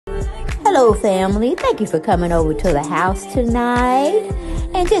Hello, family. Thank you for coming over to the house tonight.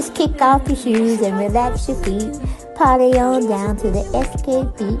 And just kick off your shoes and relax your feet. Party on down to the SK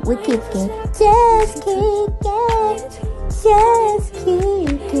beat. We're kicking. Just kicking. Just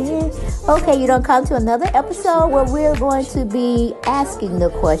kicking. Okay, you don't come to another episode where we're going to be asking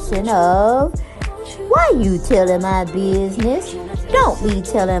the question of, why you telling my business? Don't be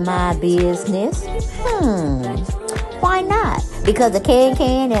telling my business. Why not? Because a can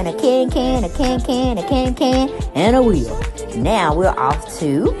and a can, a can, a can, and a wheel. Now we're off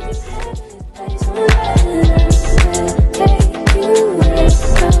to...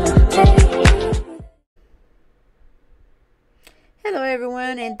 Hello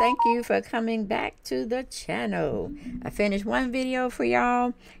everyone, and thank you for coming back to the channel. I finished one video for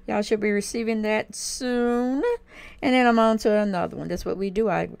y'all. Y'all should be receiving that soon. And then I'm on to another one. That's what we do.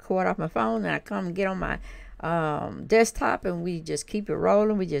 I record off my phone and I come and get on my desktop and we just keep it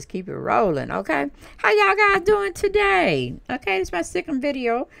rolling. We just keep it rolling. Okay, how y'all guys doing today? Okay, this is my second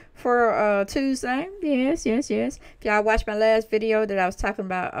video for Tuesday. Yes. If y'all watched my last video that I was talking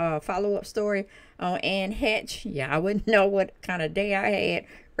about follow-up story on Ann Hatch, yeah, I wouldn't know what kind of day I had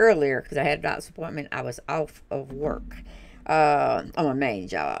earlier because I had a doctor's appointment. I was off of work on my main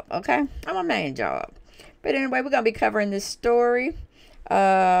job. Okay, on my main job. But anyway, we're gonna be covering this story.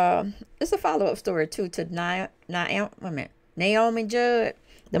 It's a follow-up story too to Naomi Judd,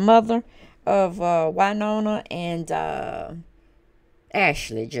 the mother of Winona and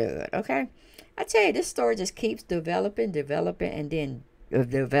Ashley Judd. Okay, I tell you, this story just keeps developing, and then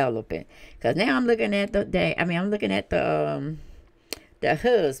developing. Cause now I'm looking at I'm looking at the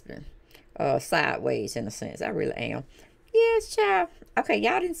husband sideways in a sense. I really am. Yes, child. Okay,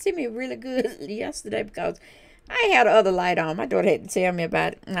 y'all didn't see me really good yesterday because I had the other light on. My daughter had to tell me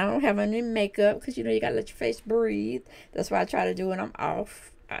about it. I don't have any makeup because, you know, you got to let your face breathe. That's what I try to do when I'm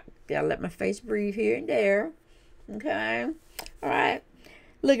off. I got to let my face breathe here and there. Okay. All right.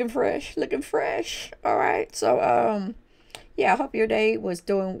 Looking fresh. All right. So, yeah, I hope your day was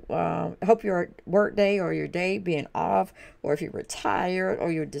doing, hope your work day or your day being off, or if you're retired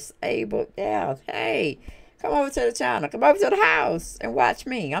or you're disabled. Yeah. Hey. Come over to the channel. Come over to the house and watch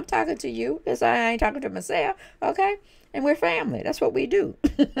me. I'm talking to you. Because I ain't talking to myself. Okay? And we're family. That's what we do.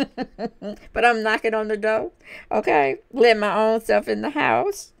 But I'm knocking on the door. Okay? Letting my own self in the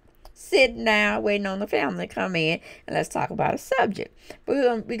house. Sitting down, waiting on the family to come in. And let's talk about a subject. We're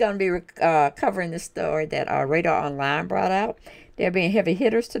going to be covering this story that Radar Online brought out. They're being heavy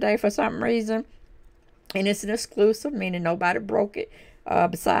hitters today for some reason. And it's an exclusive, meaning nobody broke it.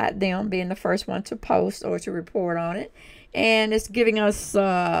 Beside them being the first one to post or to report on it. And it's giving us,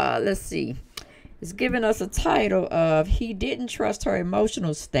 let's see, it's giving us a title of He Didn't Trust Her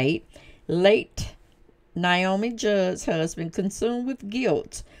Emotional State. Late Naomi Judd's husband, consumed with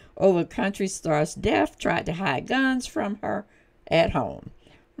guilt over country star's death, tried to hide guns from her at home.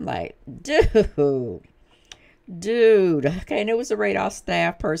 I'm like, dude, okay, and it was a radar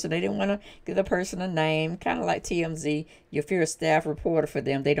staff person. They didn't want to give the person a name, kind of like TMZ. If you're a staff reporter for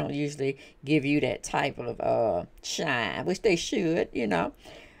them, they don't usually give you that type of shine, which they should, you know,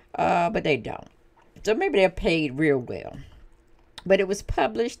 but they don't. So maybe they're paid real well. But it was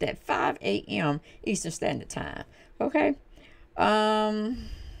published at 5 a.m. Eastern Standard Time. Okay, and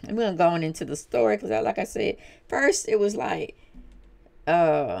we're gonna go on into the story because, like I said, first it was like,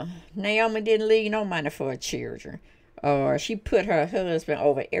 Naomi didn't leave no money for her children, or she put her husband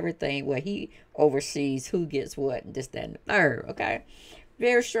over everything where he oversees who gets what and this, that, and the third. Okay,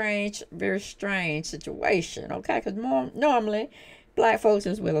 very strange situation. Okay, because normally black folks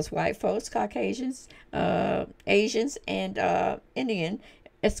as well as white folks, Caucasians, Asians, and Indian,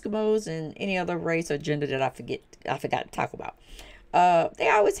 Eskimos, and any other race or gender that I forgot to talk about. They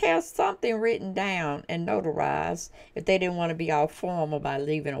always have something written down and notarized if they didn't want to be all formal by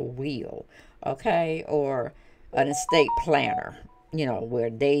leaving a will, okay, or an estate planner, you know, where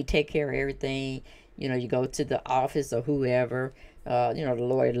they take care of everything. You know, you go to the office or whoever, you know, the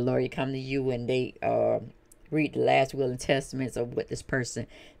lawyer come to you and they read the last will and testaments of what this person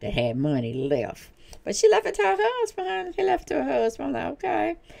that had money left. But she left it to her husband, honey. He left it to her husband. I'm like,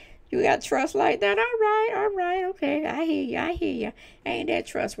 okay. You got trust like that? All right, okay. I hear you. Ain't that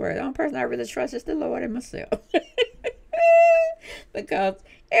trustworthy? The only person I really trust is the Lord and myself. Because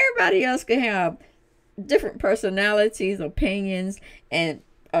everybody else can have different personalities, opinions, and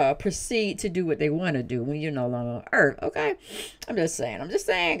proceed to do what they want to do when you're no longer on earth. Okay? I'm just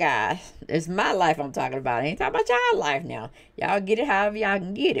saying, guys. It's my life I'm talking about. I ain't talking about y'all life now. Y'all get it however y'all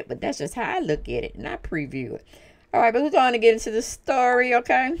can get it. But that's just how I look at it, and I preview it. All right, but we're going to get into the story,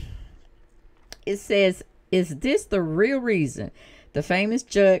 okay? It says, is this the real reason The famous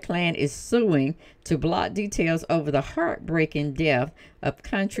Judd clan is suing to block details over the heartbreaking death of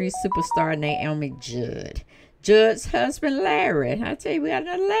country superstar Naomi Judd. Judd's husband, Larry. I tell you, we got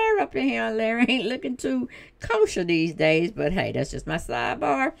another Larry up in here. Larry ain't looking too kosher these days, but hey, that's just my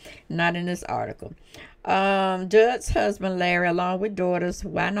sidebar. Not in this article. Judd's husband, Larry, along with daughters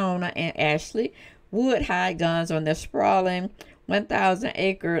Winona and Ashley, would hide guns on their sprawling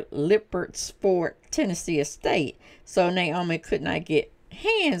 1,000-acre Lippert's Fort, Tennessee estate, so Naomi could not get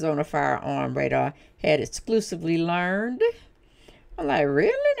hands on a firearm, radar had exclusively learned. I'm like,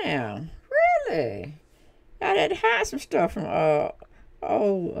 really now? Really? I had to hide some stuff from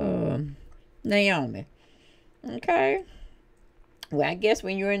Naomi. Okay. Well, I guess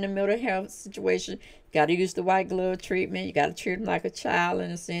when you're in the mental health situation, you got to use the white glove treatment. You got to treat them like a child in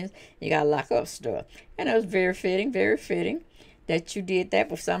a sense. You got to lock up stuff. And it was very fitting that you did that,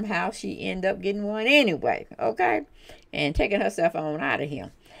 but somehow she ended up getting one anyway. Okay. And taking herself on out of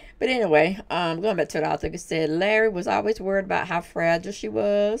here. But anyway, going back to the author, it said, Larry was always worried about how fragile she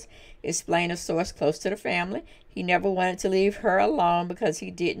was, explained a source close to the family. He never wanted to leave her alone because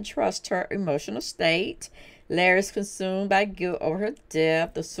he didn't trust her emotional state. Larry's consumed by guilt over her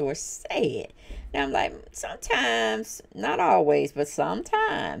death, the source said. Now, I'm like, sometimes, not always, but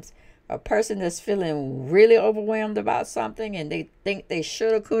sometimes, a person that's feeling really overwhelmed about something and they think they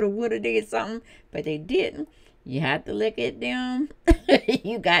shoulda, coulda, woulda did something, but they didn't. You have to look at them.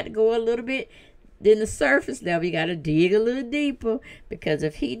 You got to go a little bit than the surface level. You got to dig a little deeper, because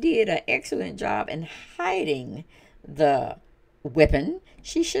if he did an excellent job in hiding the weapon,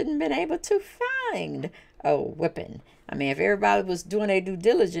 she shouldn't have been able to find a weapon. I mean, if everybody was doing their due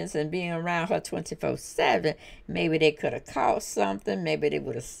diligence and being around her 24/7, maybe they could have caught something. Maybe they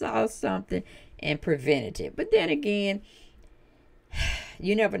would have saw something and prevented it. But then again,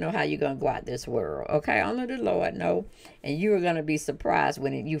 you never know how you're going to go out this world, okay? Only the Lord knows, and you're going to be surprised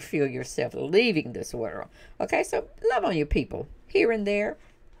when you feel yourself leaving this world, okay? So love on your people here and there,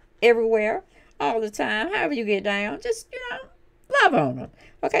 everywhere, all the time, however you get down, just, love on them,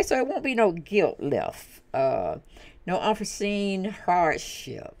 okay? So it won't be no guilt left, no unforeseen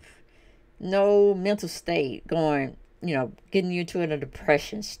hardship, no mental state going, getting you into a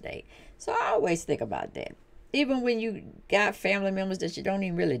depression state. So I always think about that. Even when you got family members that you don't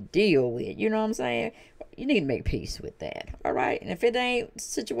even really deal with, you know what I'm saying? You need to make peace with that, all right? And if it ain't a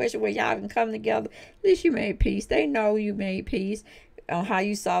situation where y'all can come together, at least you made peace. They know you made peace on how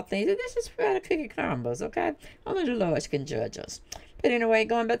you saw things. And this is for the cookie crumbles, okay? Only the Lord can judge us. But anyway,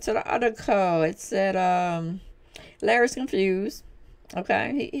 going back to the article, it said Larry's confused,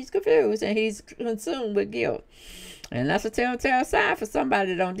 okay? He's confused and he's consumed with guilt. And that's a telltale sign for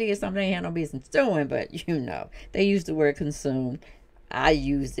somebody that don't do something they ain't had no business doing. But, they use the word consumed. I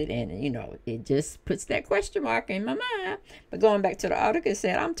used it, and, it just puts that question mark in my mind. But going back to the article, it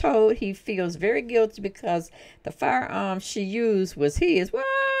said, I'm told he feels very guilty because the firearm she used was his. What?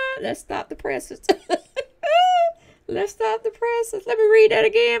 Let's stop the presses. Let's stop the presses. Let me read that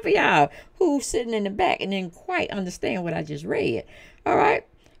again for y'all who's sitting in the back and didn't quite understand what I just read. All right.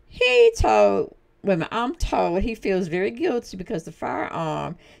 I'm told he feels very guilty because the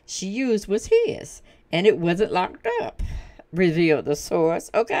firearm she used was his and it wasn't locked up, revealed the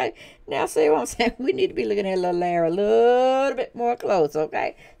source. Okay, now see what I'm saying? We need to be looking at little Larry a little bit more close.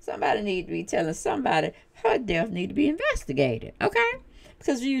 Okay, somebody need to be telling somebody her death need to be investigated. Okay,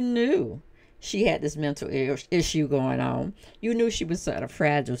 because you knew she had this mental issue going on. You knew she was in a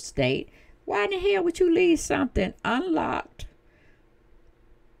fragile state. Why in the hell would you leave something unlocked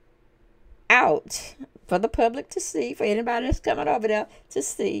out for the public to see, for anybody that's coming over there to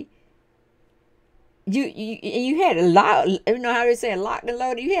see? You had to lock, how they say locked and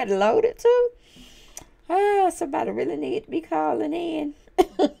loaded. You had to load it too. Somebody really need to be calling in.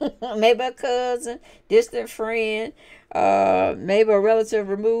 Maybe a cousin, distant friend, maybe a relative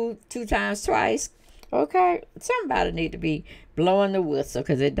removed 2 times twice. Okay, somebody need to be blowing the whistle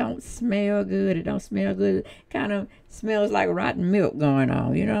because it don't smell good. It don't smell good. It kind of smells like rotten milk going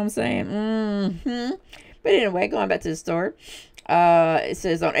on. You know what I'm saying? But anyway, going back to the story. It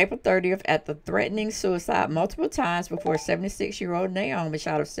says on April 30th, after threatening suicide multiple times before 76-year-old Naomi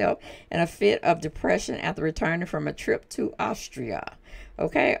shot herself in a fit of depression after returning from a trip to Austria.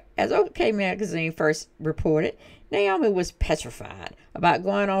 Okay, as OK Magazine first reported, Naomi was petrified about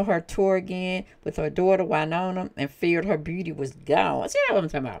going on her tour again with her daughter Winona and feared her beauty was gone. See what I'm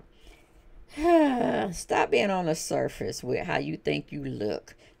talking about? Stop being on the surface with how you think you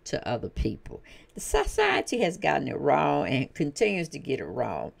look to other people. The society has gotten it wrong and continues to get it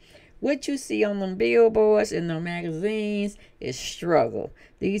wrong. What you see on them billboards and the magazines is struggle.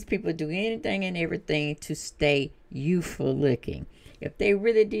 These people do anything and everything to stay youthful looking. If they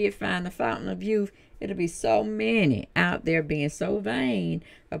really did find the fountain of youth, it'll be so many out there being so vain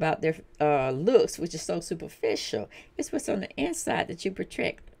about their looks, which is so superficial. It's what's on the inside that you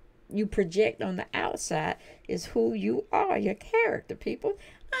project on the outside is who you are, your character, people.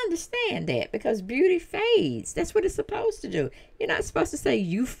 Understand that, because beauty fades. That's what it's supposed to do. You're not supposed to say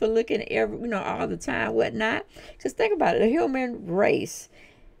youthful looking all the time, whatnot. Because think about it, the human race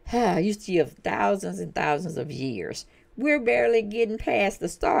used to live thousands and thousands of years. We're barely getting past the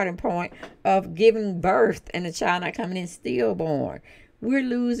starting point of giving birth and the child not coming in stillborn. We're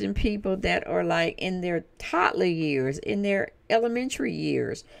losing people that are like in their toddler years, in their elementary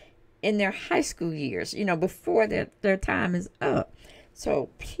years, in their high school years, before their time is up. So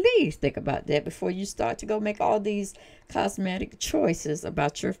please think about that before you start to go make all these cosmetic choices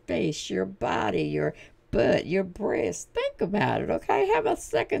about your face, your body, your butt, your breasts. Think about it, okay? Have a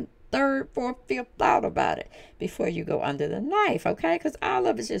second, third, fourth, fifth thought about it before you go under the knife, okay? Because all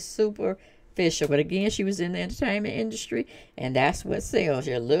of it's just superficial. But again, she was in the entertainment industry, and that's what sells.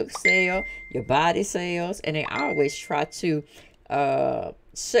 Your looks sell, your body sells, and they always try to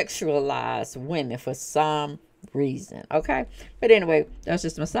sexualize women for some reason, okay? But anyway, that's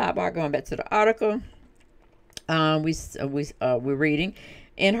just my sidebar. Going back to the article, we're reading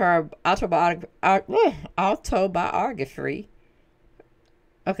in her autobiography.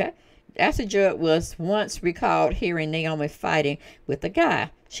 Okay, after Judd was once recalled hearing Naomi fighting with a guy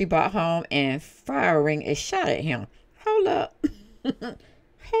she brought home and firing a shot at him. Hold up,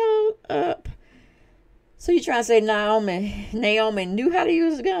 hold up. So you trying to say Naomi knew how to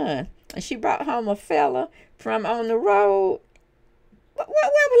use a gun, and she brought home a fella from on the road? Where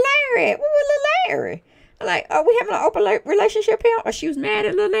was Larry? Where was little Larry? I'm like, are we having an open relationship here? Or she was mad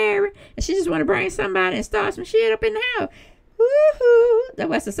at little Larry, and she just want to bring somebody and start some shit up in the house. Woohoo! That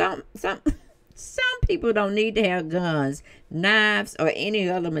was some people don't need to have guns, knives, or any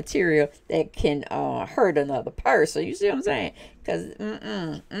other material that can hurt another person. You see what I'm saying? Because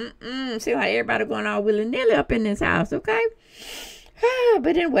seems like everybody going all willy-nilly up in this house, okay?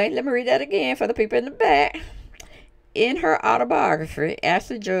 But anyway, let me read that again for the people in the back. In her autobiography,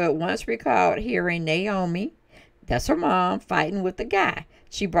 Ashley Judd once recalled hearing Naomi, that's her mom, fighting with the guy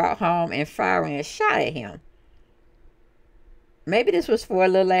she brought home and firing a shot at him. Maybe this was for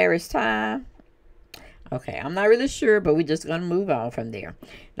little Larry's time. Okay, I'm not really sure, but we're just going to move on from there.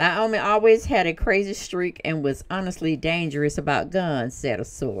 Naomi always had a crazy streak and was honestly dangerous about guns, said a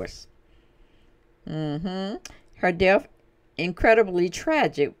source. Her death, incredibly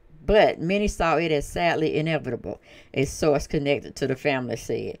tragic, but many saw it as sadly inevitable, a source connected to the family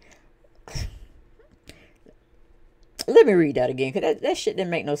said. Let me read that again, because that shit didn't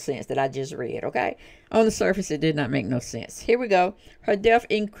make no sense that I just read, okay? On the surface, it did not make no sense. Here we go. Her death,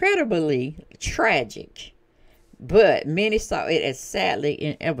 incredibly tragic, but many saw it as sadly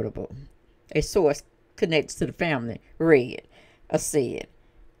inevitable, a source connected to the family said.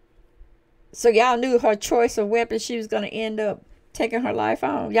 So y'all knew her choice of weapon, she was going to end up taking her life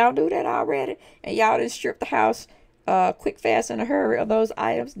on. Y'all knew that already, and y'all didn't strip the house quick, fast, in a hurry of those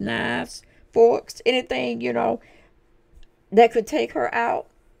items, knives, forks, anything, that could take her out.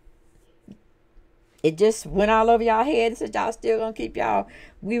 It just went all over y'all head and said y'all still gonna keep y'all,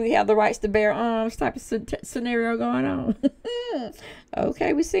 we have the rights to bear arms type of scenario going on.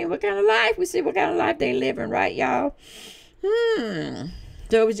 Okay, we see what kind of life they living, right, y'all?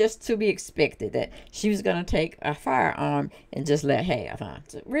 So it was just to be expected that she was gonna take a firearm and just let have, huh?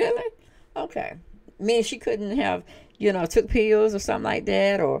 So, really? Okay. I mean, she couldn't have, took pills or something like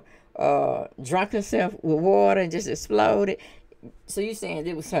that, or drunk herself with water and just exploded. So you're saying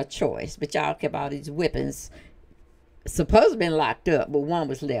it was her choice, but y'all kept all these weapons supposed to been locked up, but one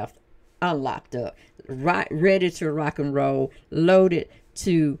was left unlocked up, right, ready to rock and roll, loaded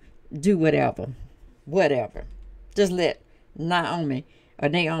to do whatever. Just let Naomi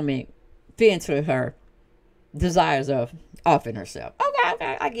fend to her desires of offing herself.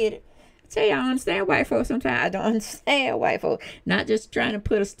 Okay, I get it. Tell you, I understand white folks sometimes. I don't understand white folks. Not just trying to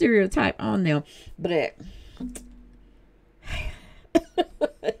put a stereotype on them, but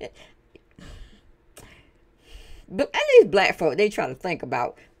but at least black folk, they try to think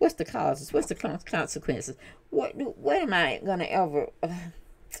about what's the causes, what's the consequences. What am I gonna ever?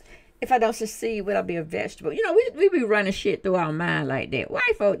 If I don't succeed, will I be a vegetable? We be running shit through our mind like that.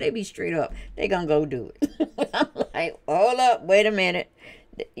 White folk, they be straight up. They gonna go do it. I'm like, hold up, wait a minute.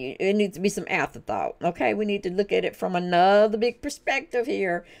 It needs to be some afterthought, okay? We need to look at it from another big perspective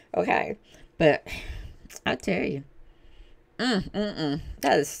here, okay? But I tell you, that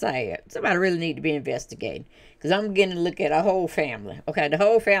is sad. Somebody really need to be investigating, because I'm getting to look at a whole family, okay? The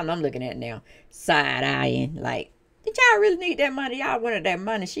whole family I'm looking at now, side-eyeing, like, Did y'all really need that money? Y'all wanted that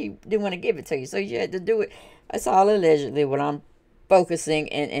money. She didn't want to give it to you, so you had to do it. That's all allegedly what I'm focusing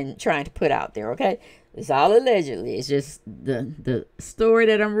and trying to put out there, okay? It's all allegedly. It's just the story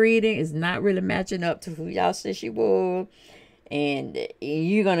that I'm reading is not really matching up to who y'all said she was. And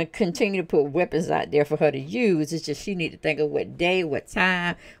you're going to continue to put weapons out there for her to use. It's just she need to think of what day, what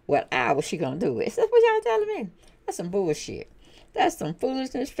time, what hour she going to do it. That's what y'all telling me. That's some bullshit. That's some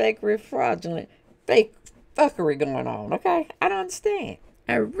foolishness, fakery, fraudulent, fake fuckery going on, okay? I don't understand.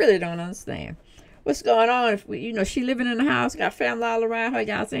 I really don't understand. What's going on if we, you know, she living in the house, got family all around her,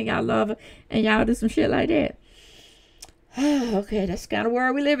 y'all saying y'all love her, and y'all do some shit like that. Okay, that's kind of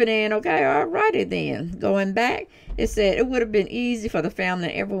where we living in. Okay, all righty then. Going back, it said it would have been easy for the family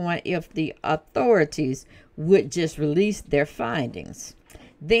and everyone if the authorities would just release their findings.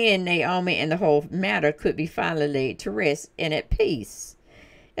 Then Naomi and the whole matter could be finally laid to rest and at peace.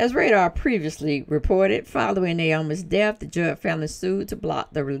 As Radar previously reported, following Naomi's death, the Judd family sued to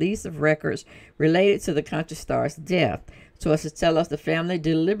block the release of records related to the country star's death. Sources tell us the family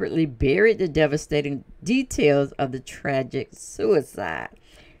deliberately buried the devastating details of the tragic suicide.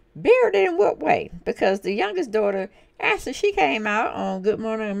 Buried it in what way? Because the youngest daughter, Ashley, she came out on Good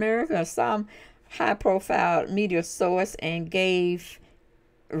Morning America or some high-profile media source and gave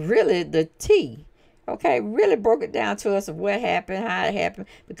really the tea. Okay, really broke it down to us of what happened, how it happened,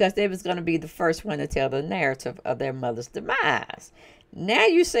 because they was going to be the first one to tell the narrative of their mother's demise. Now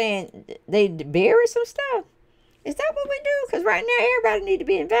you saying they buried some stuff? Is that what we do? Because right now everybody need to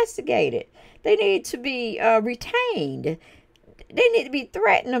be investigated. They need to be retained. They need to be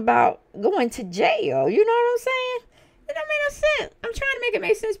threatened about going to jail. You know what I'm saying? It don't make no sense. I'm trying to make it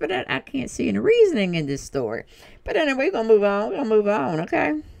make sense, but I can't see any reasoning in this story. But anyway, we're going to move on. We're going to move on,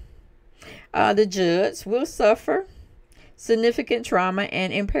 okay? The Judds will suffer significant trauma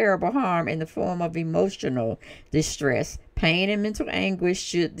and irreparable harm in the form of emotional distress, pain, and mental anguish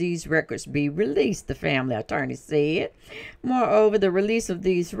should these records be released, the family attorney said. Moreover, the release of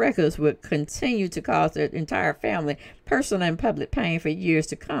these records would continue to cause their entire family personal and public pain for years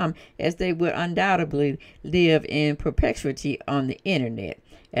to come, as they would undoubtedly live in perpetuity on the internet.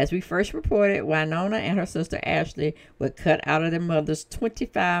 As we first reported, Winona and her sister Ashley were cut out of their mother's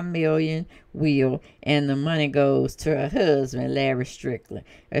 $25 million will, and the money goes to her husband, Larry Strickland.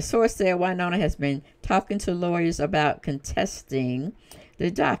 A source said Winona has been talking to lawyers about contesting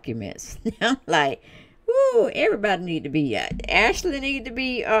the documents. I'm like, ooh, everybody need to be, Ashley need to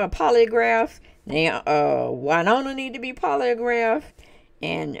be polygraphed. Now, Winona need to be polygraphed.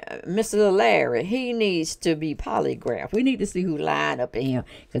 And Mr. Larry, he needs to be polygraphed. We need to see who lined up in him,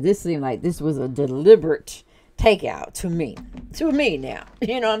 because this seemed like this was a deliberate takeout to me. To me now.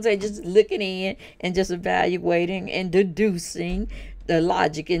 You know what I'm saying? Just looking in and just evaluating and deducing the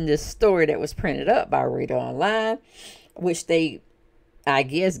logic in this story that was printed up by Reader Online, which they, I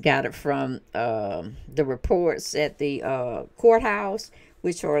guess, got it from the reports at the courthouse,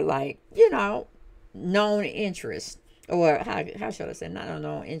 which are like, you know, known interest. Or how should I say? Not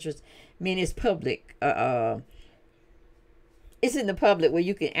unknown interest. I mean, it's public. It's in the public where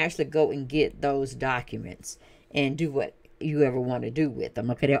you can actually go and get those documents and do what you ever want to do with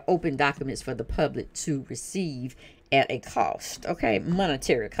them. Okay, they're open documents for the public to receive at a cost. Okay,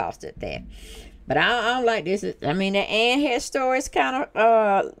 monetary cost at that. But I don't like this. I mean, the Ann Head story is kind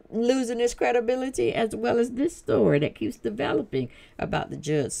of losing its credibility, as well as this story that keeps developing about the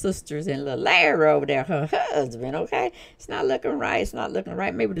Judd sisters and little Larry over there, her husband, okay? It's not looking right. It's not looking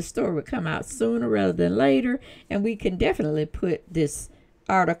right. Maybe the story would come out sooner rather than later, and we can definitely put this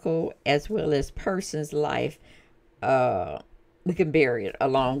article as well as person's life, we can bury it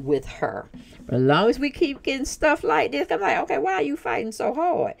along with her. But as long as we keep getting stuff like this, I'm like, okay, why are you fighting so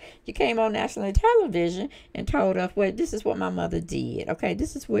hard? You came on national television and told us, well, this is what my mother did. Okay,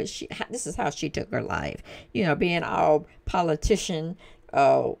 this is how she took her life. You know, being all politician,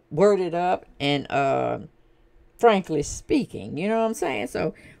 worded up and frankly speaking, you know what I'm saying?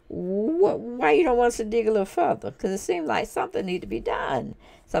 So why you don't want us to dig a little further? Because it seems like something need to be done.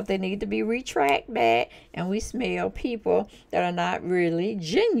 Something need to be retracked back, and we smell people that are not really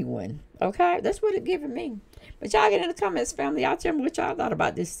genuine. Okay, that's what it giving me. But y'all get in the comments, family. Y'all tell me what y'all thought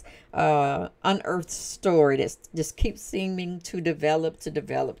about this unearthed story that just keeps seeming to develop,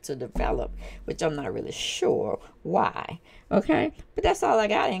 which I'm not really sure why. Okay, but that's all I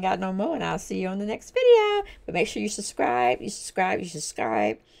got. I ain't got no more, and I'll see you on the next video. But make sure you subscribe.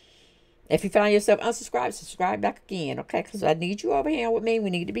 If you find yourself unsubscribed, subscribe back again, okay? Because I need you over here with me. We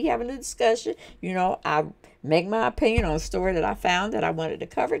need to be having a discussion. You know, I make my opinion on a story that I found that I wanted to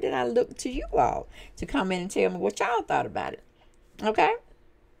cover. Then I look to you all to come in and tell me what y'all thought about it, okay?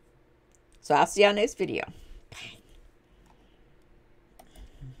 So I'll see y'all next video.